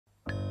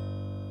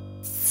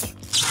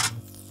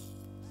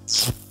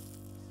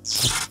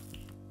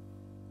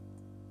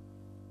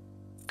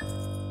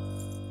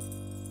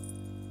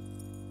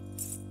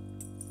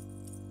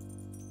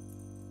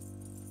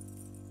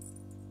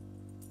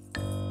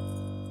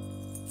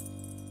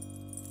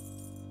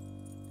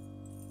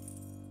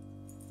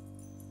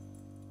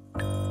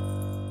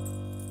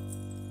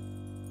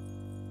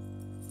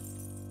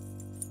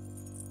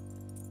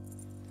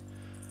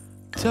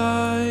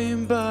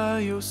Time by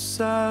your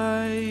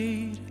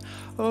side,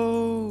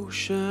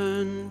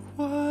 ocean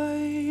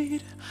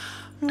wide,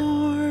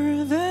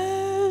 more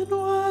than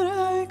what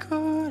I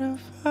could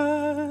have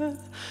had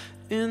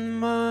in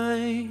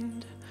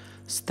mind.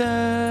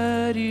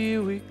 Steady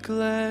we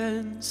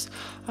glance,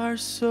 our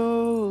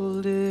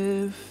sole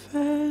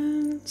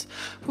defense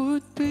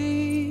would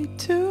be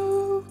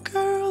to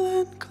curl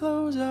and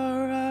close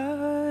our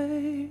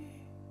eyes.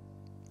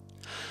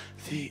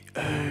 The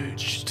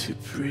urge to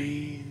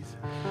breathe,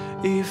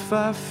 if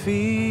I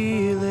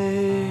feel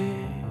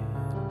it,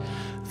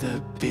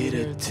 the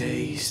bitter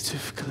taste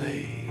of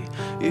clay.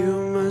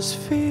 You must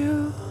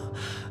feel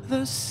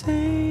the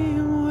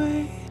same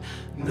way,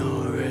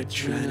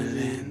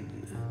 noradrenaline.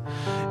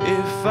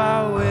 If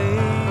I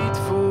wait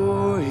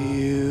for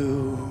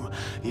you,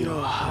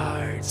 your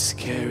heart's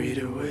carried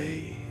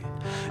away.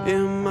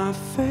 In my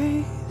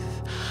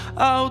faith,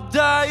 I'll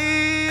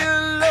die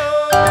alone.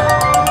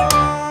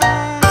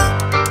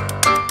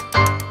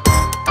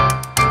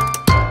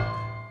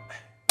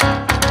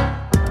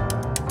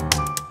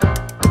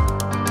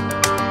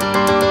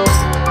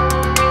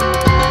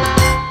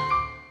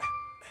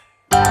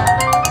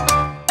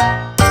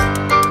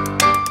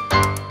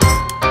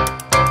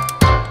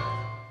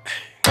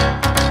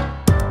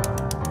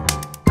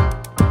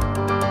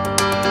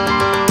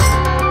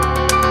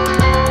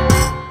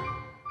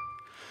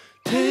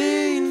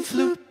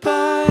 Flew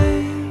by,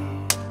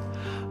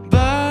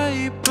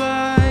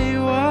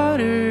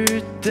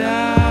 watered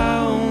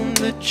down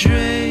the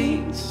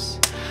drains.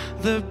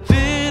 The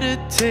bitter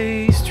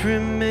taste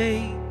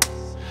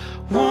remains.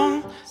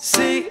 Won't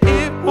say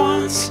it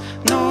once,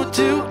 nor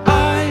do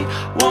I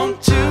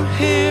want to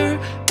hear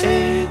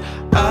it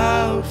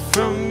out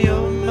from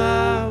your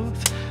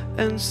mouth,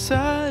 and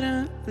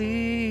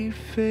suddenly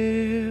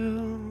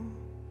feel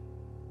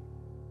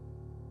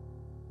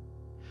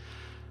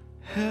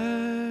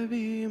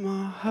heavy.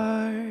 My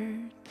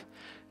heart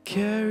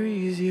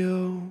carries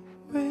your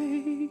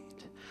weight.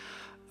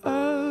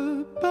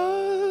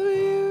 Above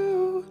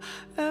you,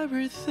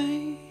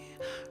 everything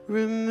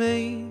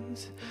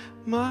remains.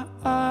 My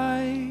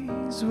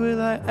eyes,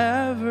 will I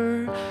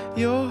ever?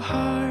 Your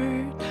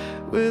heart,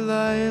 will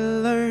I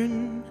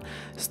learn?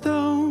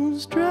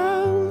 Stones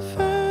drown,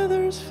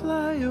 feathers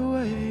fly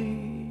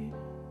away.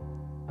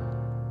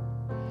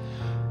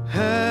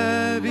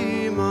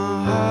 Heavy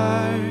my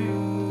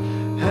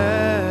heart,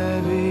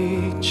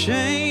 heavy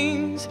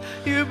chains,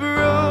 you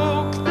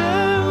broke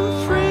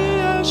them free.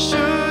 I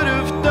should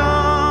have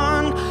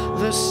done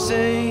the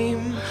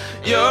same.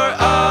 Your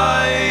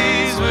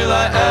eyes, will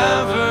I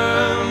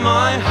ever?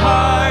 My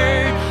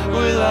heart,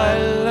 will I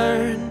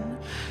learn?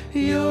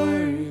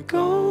 You're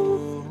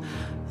gone,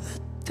 the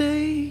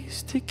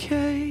days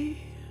decay.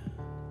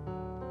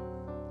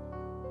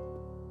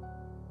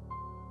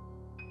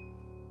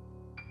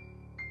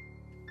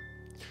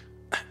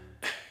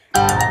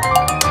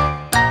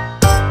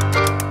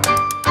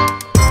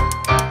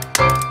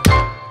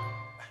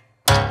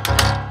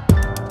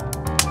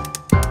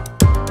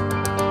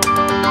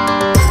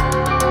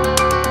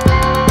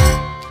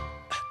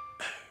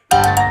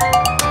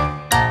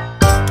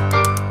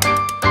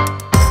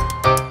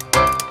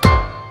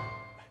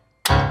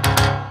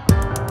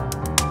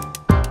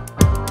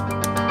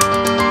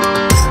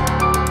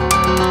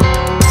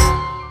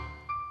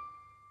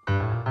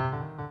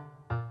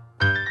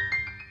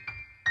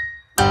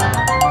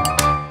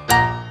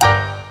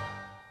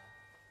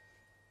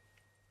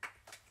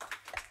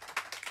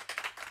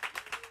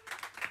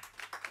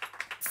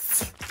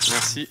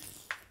 Merci.